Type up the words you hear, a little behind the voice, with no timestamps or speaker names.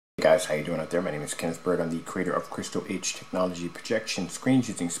guys, how you doing out there? My name is Kenneth Bird. I'm the creator of Crystal Edge Technology projection screens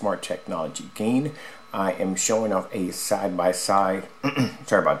using smart technology gain. I am showing off a side-by-side,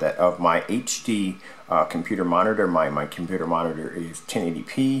 sorry about that, of my HD computer monitor. My computer monitor is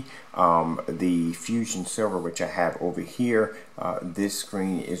 1080p. The Fusion Silver, which I have over here, this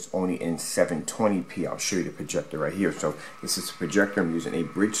screen is only in 720p. I'll show you the projector right here. So this is a projector. I'm using a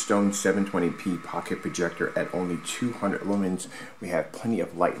Bridgestone 720p pocket projector at only 200 lumens. We have plenty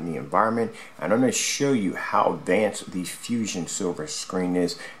of light in the environment, and I'm going to show you how advanced the Fusion Silver screen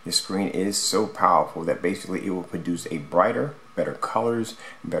is. The screen is so powerful that basically it will produce a brighter, better colors,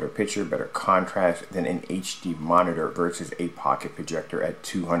 better picture, better contrast than an HD monitor versus a pocket projector at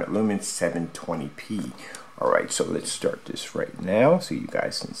 200 lumens, 720p. Alright, so let's start this right now so you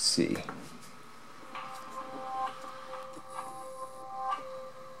guys can see.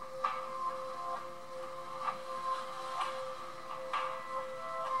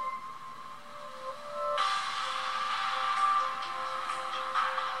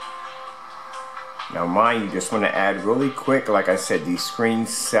 Now mind you, just want to add really quick, like I said, these screens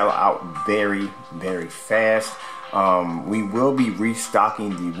sell out very, very fast. We will be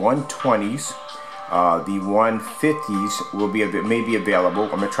restocking the 120s. The 150s will be maybe available. I'm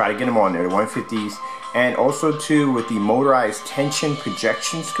going to try to get them on there, the 150s. And also too, with the motorized tension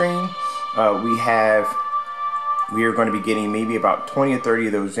projection screen, we are going to be getting maybe about 20 or 30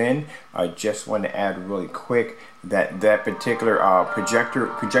 of those in. I just want to add really quick that that particular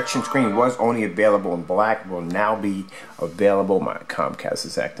projection screen was only available in black, will now be available. My Comcast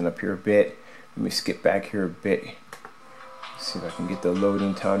is acting up here a bit. Let me skip back here a bit. See if I can get the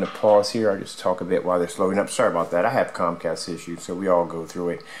loading time to pause here. I'll just talk a bit while it's loading up. Sorry about that. I have Comcast issues, so we all go through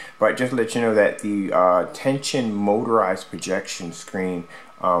it. But just to let you know that the tension motorized projection screen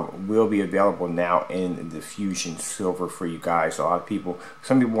will be available now in the Fusion Silver for you guys. A lot of people,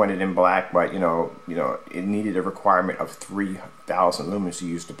 some people want it in black, but you know, it needed a requirement of 3,000 lumens to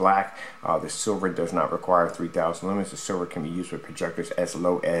use the black. The silver does not require 3,000 lumens. The silver can be used with projectors as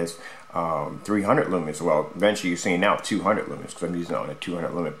low as 300 lumens. Well, eventually you're seeing now 200 lumens because I'm using it on a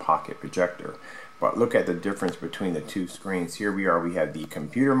 200 lumen pocket projector. But look at the difference between the two screens. Here we are, we have the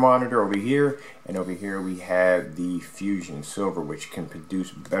computer monitor over here, and over here we have the Fusion Silver, which can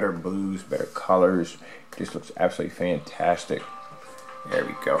produce better blues, better colors. This looks absolutely fantastic. There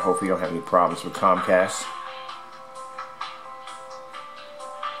we go. Hopefully you don't have any problems with Comcast.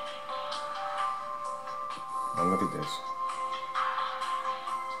 Now look at this.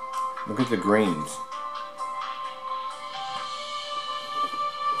 Look at the greens.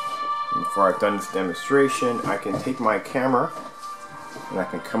 Before I've done this demonstration, I can take my camera and I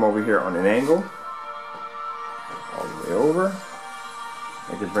can come over here on an angle, all the way over.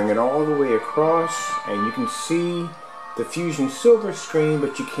 I can bring it all the way across, and you can see the Fusion Silver screen,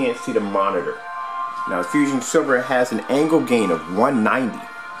 but you can't see the monitor. Now, the Fusion Silver has an angle gain of 190,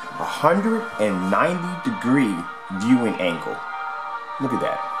 190 degree viewing angle. Look at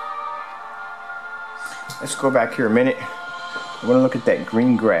that. Let's go back here a minute. I want to look at that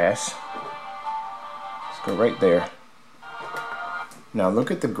green grass. Let's go right there. Now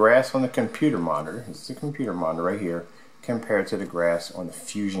look at the grass on the computer monitor. It's the computer monitor right here compared to the grass on the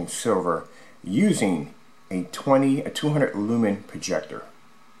Fusion Silver using a 200 lumen projector.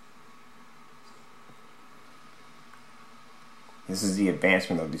 This is the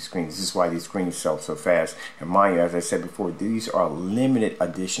advancement of these screens. This is why these screens sell so fast. And mind you, as I said before, these are limited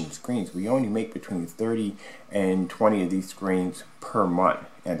edition screens. We only make between 30 and 20 of these screens per month,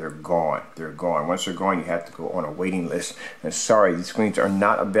 and they're gone. They're gone. Once they're gone, you have to go on a waiting list. And sorry, these screens are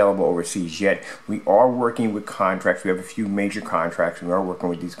not available overseas yet. We are working with contracts. We have a few major contracts. We are working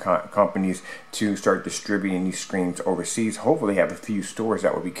with these companies to start distributing these screens overseas. Hopefully have a few stores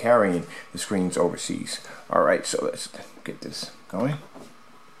that will be carrying the screens overseas. All right, so let's get this going.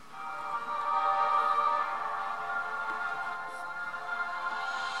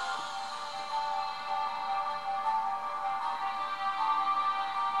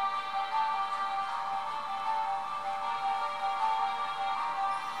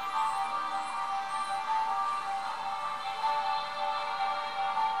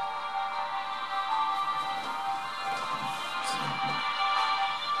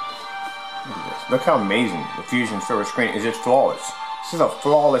 Look how amazing the Fusion Silver screen is. It's flawless. This is a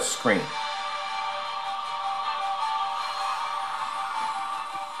flawless screen.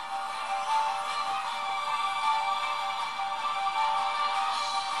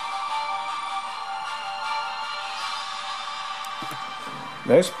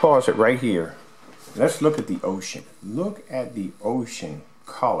 Let's pause it right here. Let's look at the ocean. Look at the ocean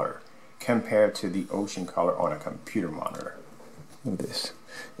color compared to the ocean color on a computer monitor. Look at this.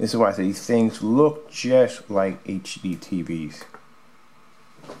 This is why I say these things look just like HD TVs.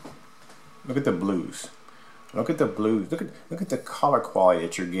 Look at the blues. Look at the blues. Look at the color quality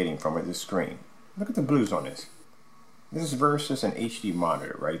that you're getting from this screen. Look at the blues on this. This is versus an HD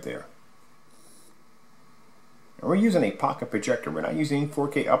monitor right there. And we're using a pocket projector. We're not using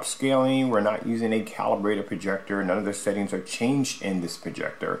 4K upscaling. We're not using a calibrated projector. None of the settings are changed in this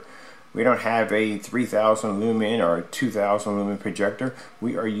projector. We don't have a 3000 lumen or a 2000 lumen projector.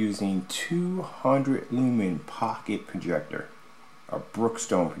 We are using 200 lumen pocket projector, a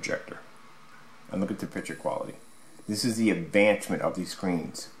Brookstone projector. And look at the picture quality. This is the advancement of these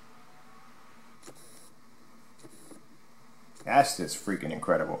screens. That's just freaking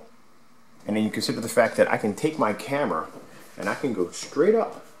incredible. And then you consider the fact that I can take my camera and I can go straight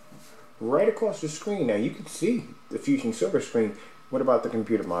up, right across the screen. Now you can see the Fusion Silver screen. What about the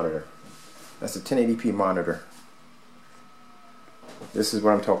computer monitor? That's a 1080p monitor. This is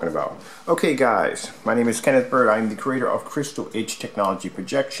what I'm talking about. Okay guys, my name is Kenneth Bird. I'm the creator of Crystal Edge Technology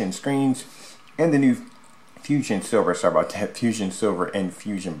projection screens and the new Fusion Silver, sorry about that, Fusion Silver and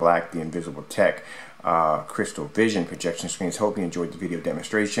Fusion Black, the Invisible Tech Crystal Vision projection screens. Hope you enjoyed the video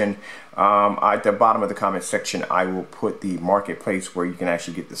demonstration. At the bottom of the comment section, I will put the marketplace where you can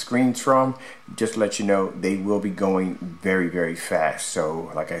actually get the screens from. Just to let you know, they will be going very, very fast.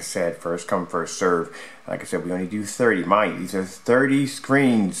 So, like I said, first come, first serve. Like I said, we only do 30. Mind you, these are 30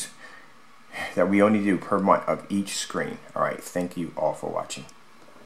 screens that we only do per month of each screen. All right, thank you all for watching.